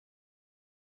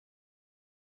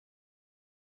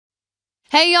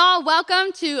Hey y'all,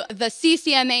 welcome to the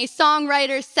CCMA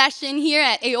Songwriters Session here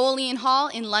at Aeolian Hall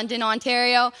in London,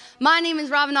 Ontario. My name is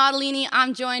Robyn Ottolini.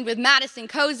 I'm joined with Madison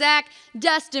Kozak,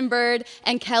 Dustin Bird,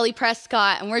 and Kelly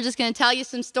Prescott, and we're just going to tell you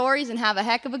some stories and have a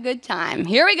heck of a good time.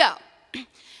 Here we go.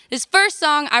 This first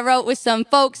song I wrote with some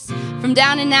folks from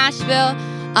down in Nashville.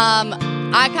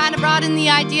 I kind of brought in the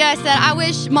idea. I said, I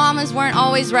wish mamas weren't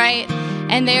always right,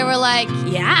 and they were like,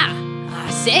 yeah,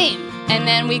 same. And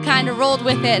then we kind of rolled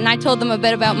with it, and I told them a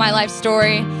bit about my life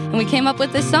story, and we came up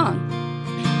with this song.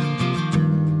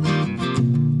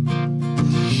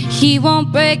 He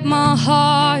won't break my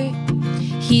heart,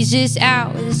 he's just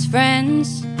out with his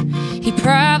friends. He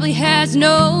probably has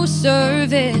no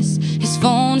service, his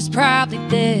phone's probably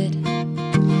dead.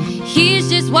 He's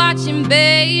just watching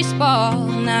baseball,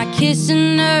 not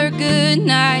kissing her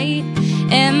goodnight.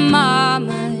 And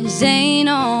mamas ain't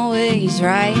always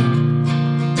right.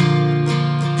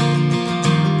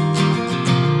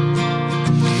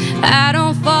 I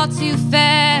don't fall too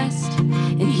fast,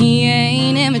 and he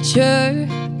ain't immature.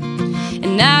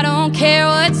 And I don't care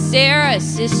what Sarah's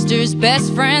sister's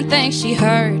best friend thinks she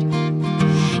heard.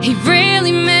 He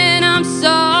really meant I'm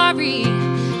sorry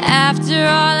after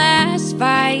our last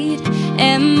fight.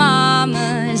 And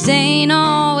mamas ain't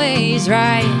always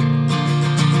right.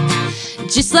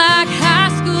 Just like high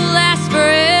school lasts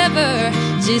forever,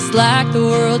 just like the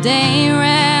world ain't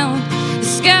round. The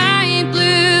sky ain't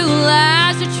blue,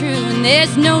 lies are true, and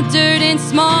there's no dirt in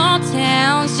small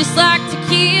towns. Just like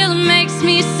tequila makes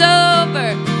me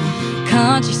sober,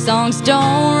 country songs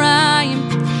don't rhyme.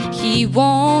 He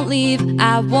won't leave,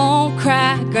 I won't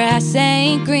cry. Grass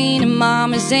ain't green and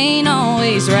mamas ain't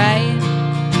always right.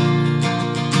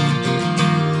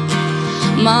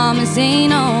 Mamas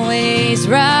ain't always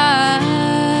right.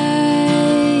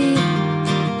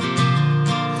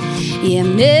 Yeah,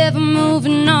 I'm never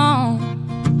moving on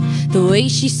the way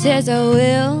she says I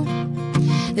will.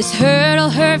 This hurt'll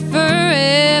hurt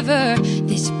forever,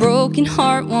 this broken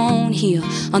heart won't heal.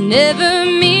 I'll never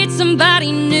meet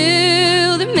somebody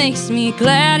new that makes me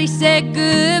glad he said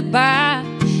goodbye.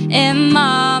 And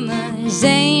mamas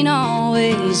ain't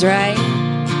always right.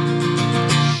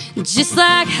 Just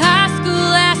like high school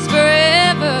lasts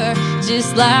forever,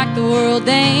 just like the world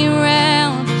ain't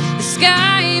round. The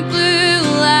sky ain't blue,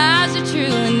 lies are true,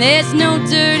 and there's no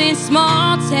dirt in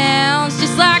small towns.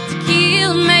 Just like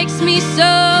tequila makes me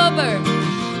sober,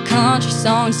 country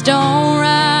songs don't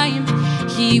rhyme.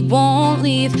 He won't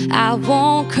leave, I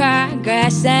won't cry.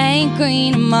 Grass ain't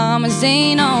green and mamas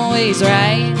ain't always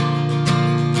right.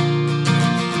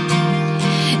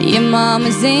 Your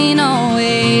mamas ain't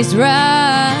always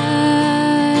right.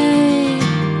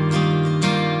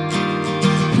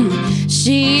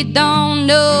 She don't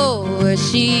know what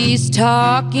she's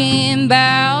talking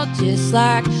about. Just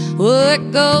like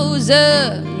what goes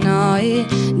up, no, it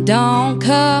don't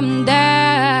come down.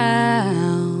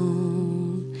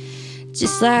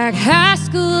 Just like high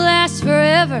school lasts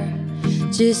forever,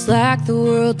 just like the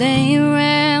world ain't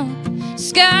round.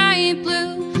 Sky ain't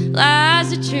blue,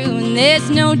 lies are true, and there's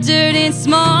no dirt in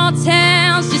small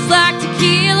towns. Just like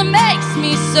tequila makes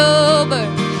me sober,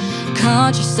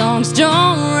 country songs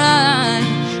don't rhyme.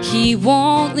 He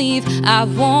won't leave, I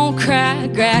won't cry.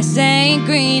 Grass ain't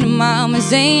green and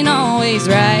mamas ain't always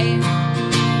right.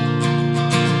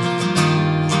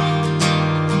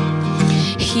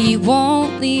 He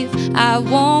won't leave, I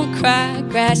won't cry.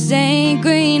 Grass ain't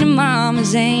green and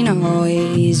mamas ain't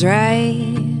always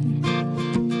right.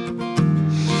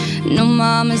 No,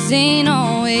 mamas ain't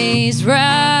always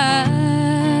right.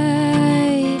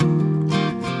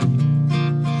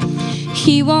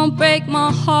 He won't break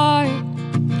my heart,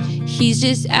 he's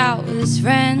just out with his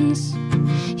friends.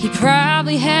 He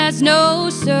probably has no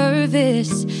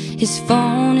service, his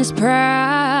phone is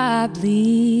probably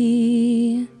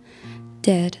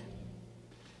dead.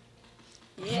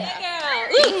 Yeah.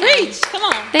 Ooh, preach. Come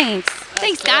on. Thanks.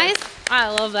 Thanks, guys. I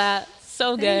love that.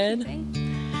 So good. Thanks.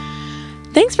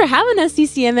 Thanks for having us,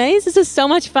 CCMAs. This is so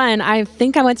much fun. I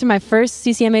think I went to my first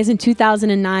CCMAs in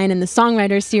 2009, and the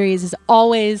Songwriters series is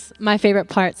always my favorite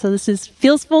part. So this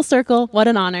feels full circle. What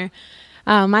an honor.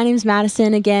 My name's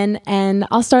Madison again, and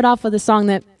I'll start off with a song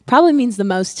that probably means the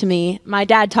most to me. My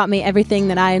dad taught me everything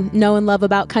that I know and love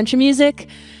about country music,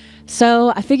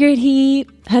 so I figured he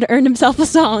had earned himself a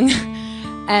song.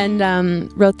 And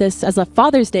wrote this as a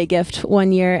Father's Day gift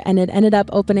one year, and it ended up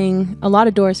opening a lot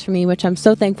of doors for me, which I'm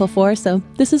so thankful for. So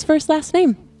this is First Last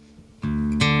Name.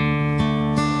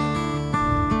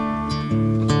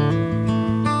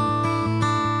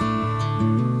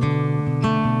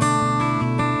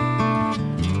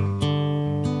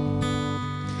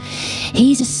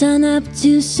 He's a sun up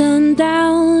to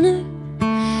sundown,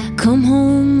 come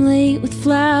home late with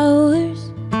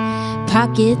flowers,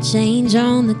 pocket change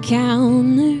on the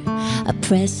counter, a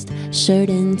pressed shirt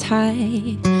and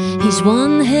tie. He's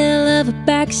one hell of a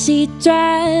backseat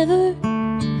driver.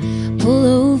 Pull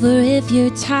over if you're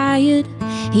tired.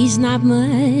 He's not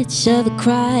much of a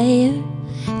crier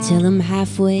till I'm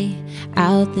halfway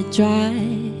out the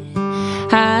drive.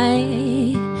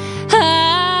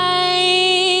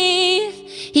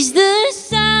 He's the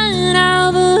son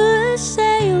of a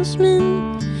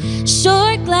salesman,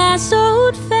 short glass,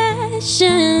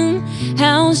 old-fashioned.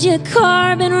 How's your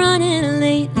car been running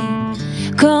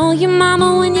lately? Call your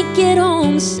mama when you get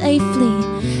home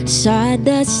safely.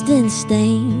 Sawdust and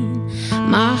stain,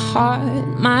 my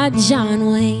heart, my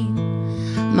John Wayne,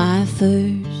 my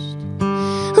first,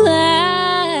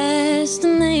 last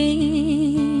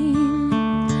name.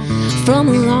 From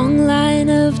a long line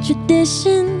of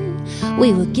tradition,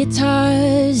 we were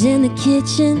guitars in the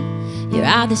kitchen. You're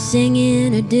either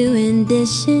singing or doing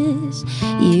dishes.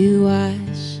 You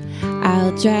wash,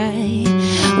 I'll dry.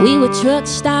 We were truck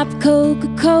stop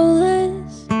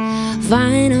Coca-Colas,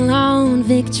 vinyl on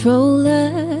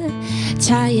Victrola,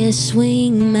 tire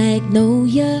swing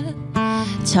Magnolia,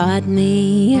 taught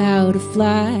me how to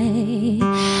fly.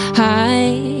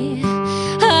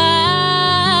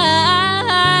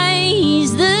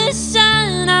 He's the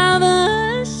son of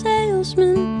a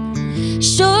salesman,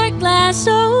 short glass,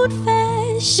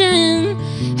 old-fashioned.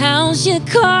 How's your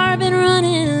car been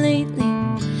running lately?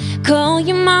 Call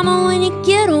your mama when you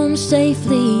get home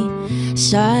safely.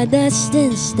 Sawdust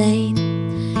and stain,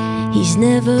 he's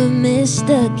never missed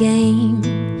a game.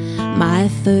 My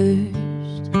first,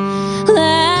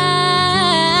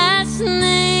 last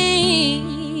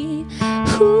name.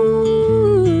 Ooh,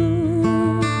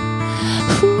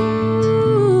 ooh.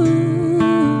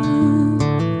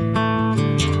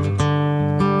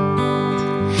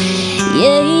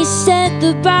 Yeah, he set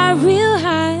the bar real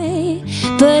high,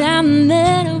 but I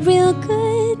met a real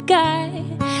good guy.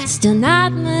 Still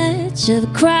not much of a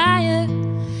crier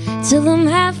till I'm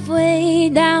halfway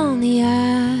down the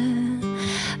aisle.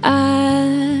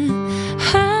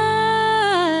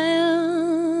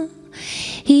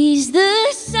 He's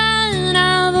the son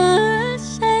of a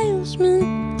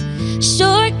salesman,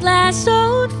 short glass,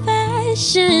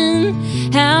 old-fashioned.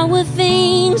 How are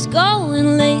things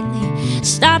going lately?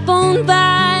 Stop on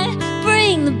by,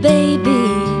 bring the baby.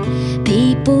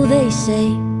 People, they say,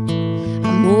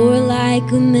 I'm more like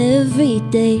him every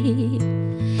day.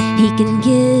 He can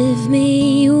give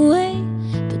me away,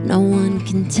 but no one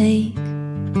can take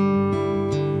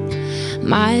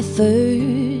my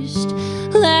first,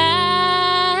 last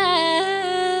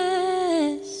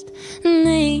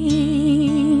name.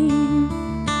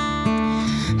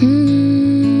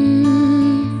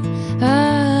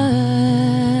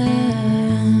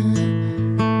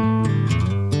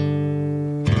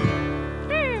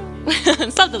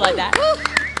 Something like that.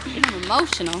 I'm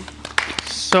emotional.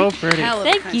 So pretty.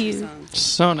 Thank you.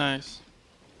 So nice.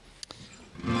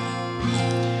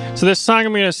 So this song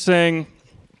I'm going to sing,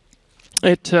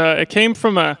 it came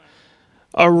from a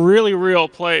really real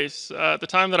place. At the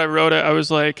time that I wrote it, I was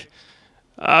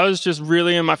just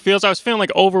really in my feels. I was feeling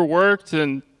like overworked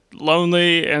and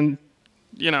lonely and,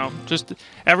 just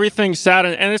everything sad.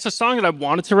 And it's a song that I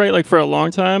wanted to write for a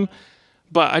long time,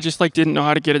 but I just didn't know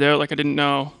how to get it out. I didn't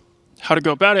know how to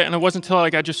go about it. And it wasn't until I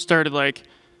just started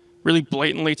really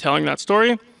blatantly telling that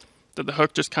story that the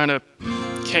hook just kind of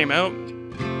came out,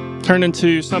 turned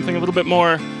into something a little bit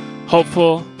more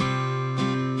hopeful.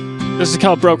 This is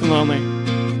called Broken Lonely.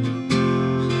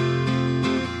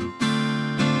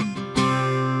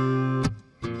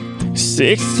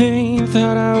 16,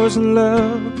 thought I was in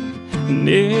love,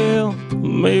 Neil,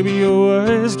 maybe it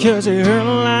was, 'cause it hurt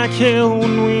like hell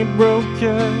when we broke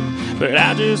up. But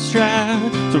I just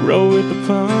tried to roll with the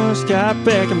punch, got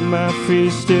back on my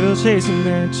feet, still chasing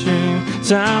that dream.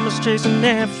 Time was chasing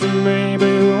after me,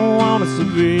 baby, I wanted to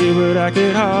be, but I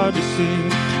could hardly see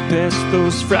past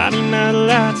those Friday night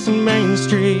lights on Main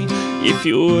Street. If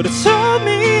you would've told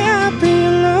me I'd be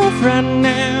in love right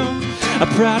now, I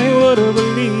probably would've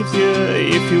believed you.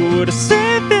 If you would've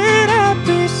said that I'd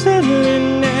be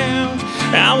settling now,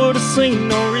 I would've seen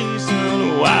no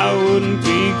reason why I wouldn't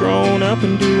be grown up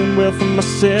and doing well for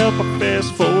myself. I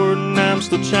fast forward and I'm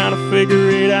still trying to figure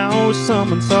it out.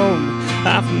 Someone told me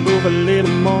I can move a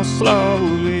little more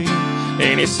slowly,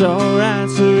 and it's alright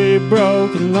to be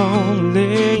broken,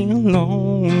 lonely,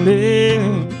 lonely.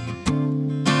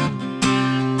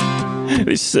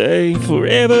 They say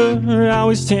forever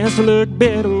always tends to look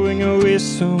better when you're with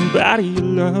somebody you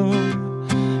love.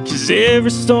 'Cause 'Cause every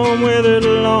storm weathered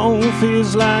alone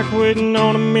feels like waiting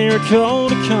on a miracle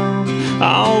to come.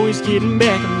 Always getting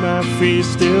back on my feet,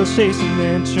 still chasing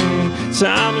that dream.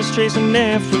 Time is chasing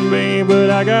after me,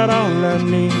 but I got all I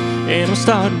need. And I'm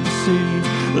starting to see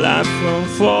life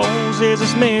unfolds as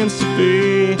it's meant to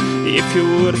be. If you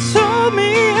would've told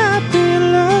me I'd be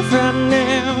in love right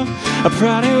now, I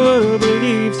probably would've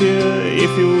believed you.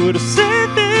 If you would've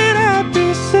said that I'd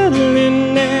be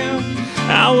settling now,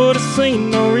 I would've seen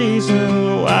no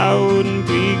reason why I wouldn't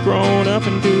be growing up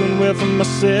and doing well for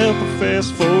myself. But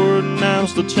fast forward and I'm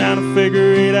still trying to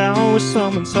figure it out. Wish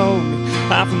someone told me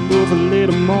I can move a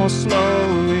little more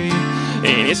slowly,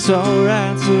 and it's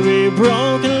alright to be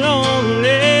broken lonely.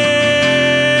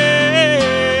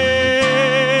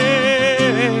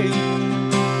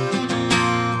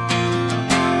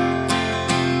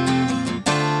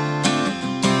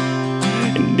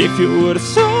 And if you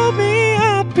would've told me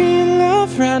I'd be in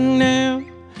love right now,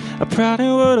 I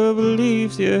probably would've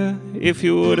believed you. If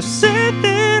you would've said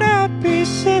that I'd be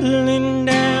settling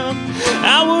down,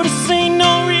 I would've seen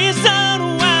no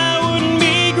reason why I wouldn't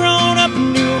be growing up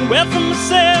and doing well for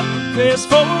myself. Fast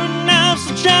forward now,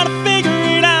 so trying to figure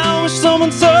it out. Wish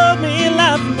someone told me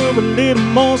life would move a little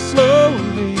more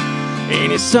slowly,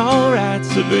 and it's alright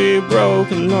to be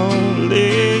broken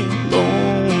lonely,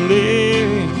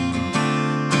 lonely.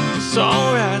 It's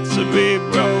alright to be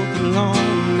broken lonely.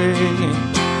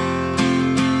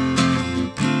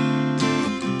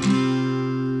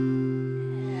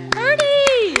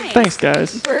 Thanks,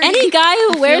 guys. Any guy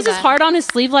who wears his that. heart on his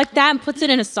sleeve like that and puts it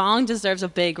in a song deserves a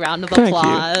big round of Thank you.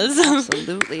 applause.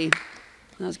 Absolutely.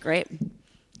 That was great. And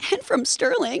from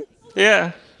Stirling.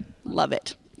 Yeah. Love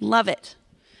it. Love it.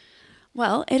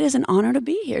 Well, it is an honor to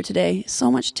be here today.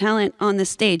 So much talent on this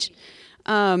stage.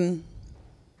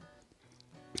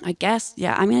 I guess,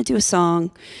 yeah, I'm going to do a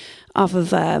song off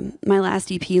of my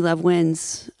last EP, Love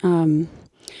Wins.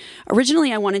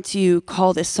 Originally, I wanted to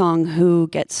call this song Who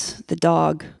Gets the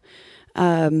Dog?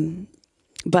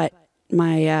 But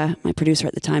my producer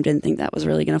at the time didn't think that was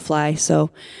really going to fly. So,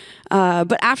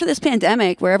 but after this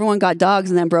pandemic, where everyone got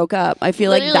dogs and then broke up, I feel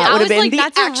like that would have been the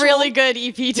that's actual... a really good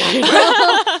EP title.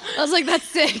 I was like, that's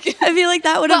sick. I feel like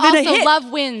that would have But been a also, hit. Love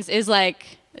Wins is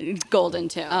like golden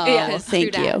too. Oh, Yeah,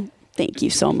 thank true you. Thank you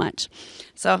so much.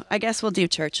 So I guess we'll do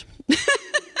church.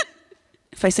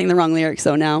 If I sing the wrong lyrics,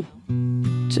 though, now,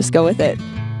 just go with it.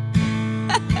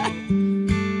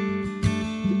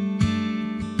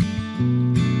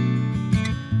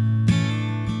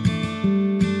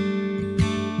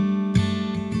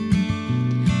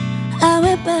 I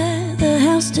went by the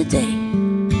house today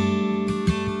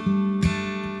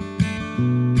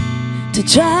to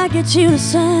try get you to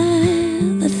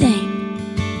sign the thing.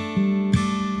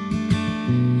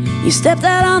 You stepped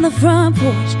out on the front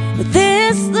porch with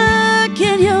this look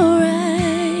in your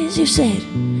eyes. You said,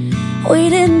 we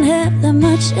didn't have that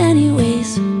much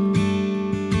anyways.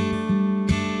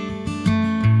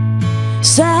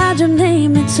 Signed your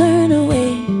name and turned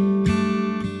away.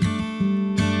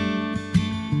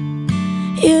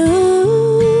 You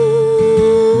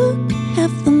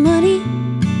have the money.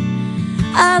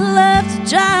 I love to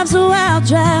drive, so I'll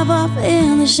drive off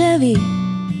in the Chevy.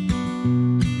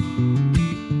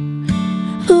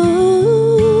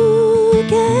 Who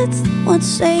gets one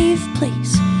safe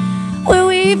place where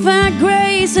we find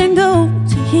grace and go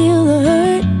to heal the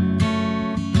hurt?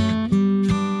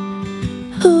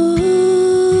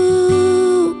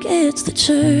 Who gets the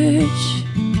church?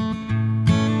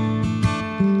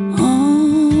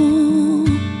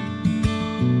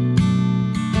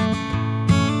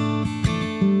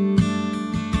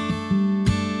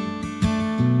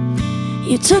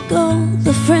 You took all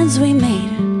the friends we made.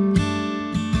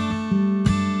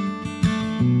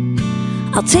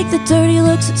 I'll take the dirty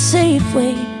looks at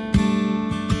Safeway.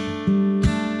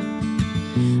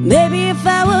 Maybe if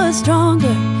I was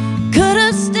stronger,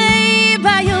 could've stayed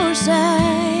by your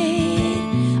side.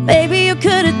 Maybe you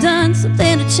could've done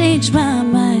something to change my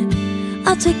mind.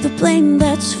 I'll take the blame,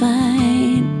 that's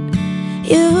fine.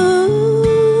 You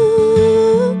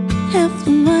have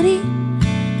the money.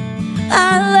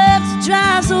 I love to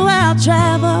drive, so I'll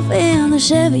drive off in the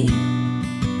Chevy.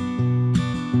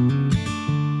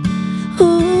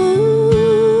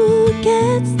 Who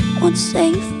gets one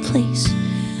safe place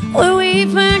where we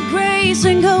find grace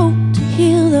and go to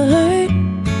heal the hurt?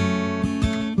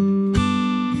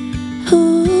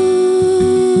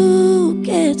 Who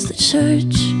gets the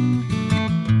church?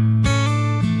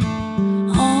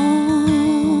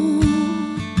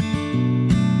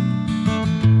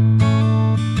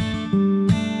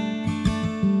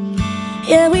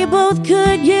 Yeah, we both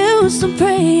could use some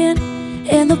praying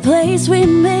in the place we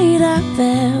made our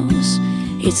vows.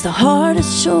 It's the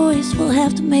hardest choice we'll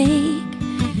have to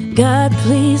make. God,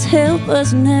 please help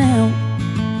us now.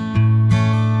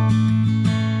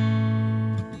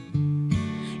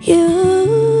 You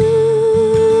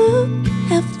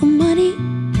have the money,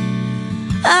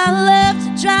 I love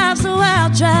to drive, so I'll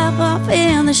drive off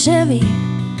in the Chevy.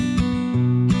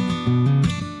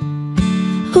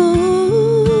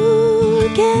 Who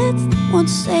gets the one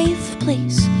safe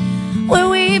place where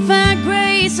we find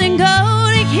grace and go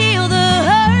to heal the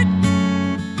hurt?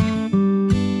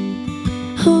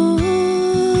 Who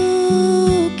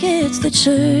gets the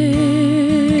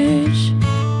church?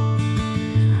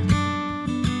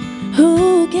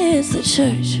 Who gets the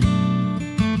church?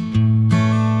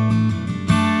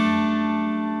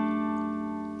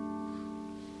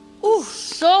 Ooh,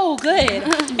 so good.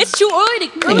 It's too early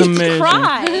to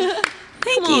cry.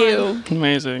 Thank you.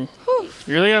 Amazing.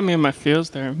 You really got me in my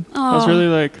feels there. I was really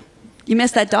like... You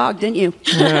missed that dog, didn't you?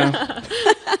 Yeah.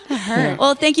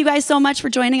 Well, thank you guys so much for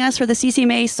joining us for the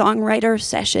CCMA Songwriters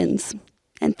Sessions.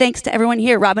 And thanks to everyone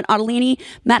here, Robyn Ottolini,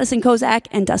 Madison Kozak,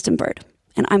 and Dustin Bird.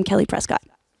 And I'm Kelly Prescott.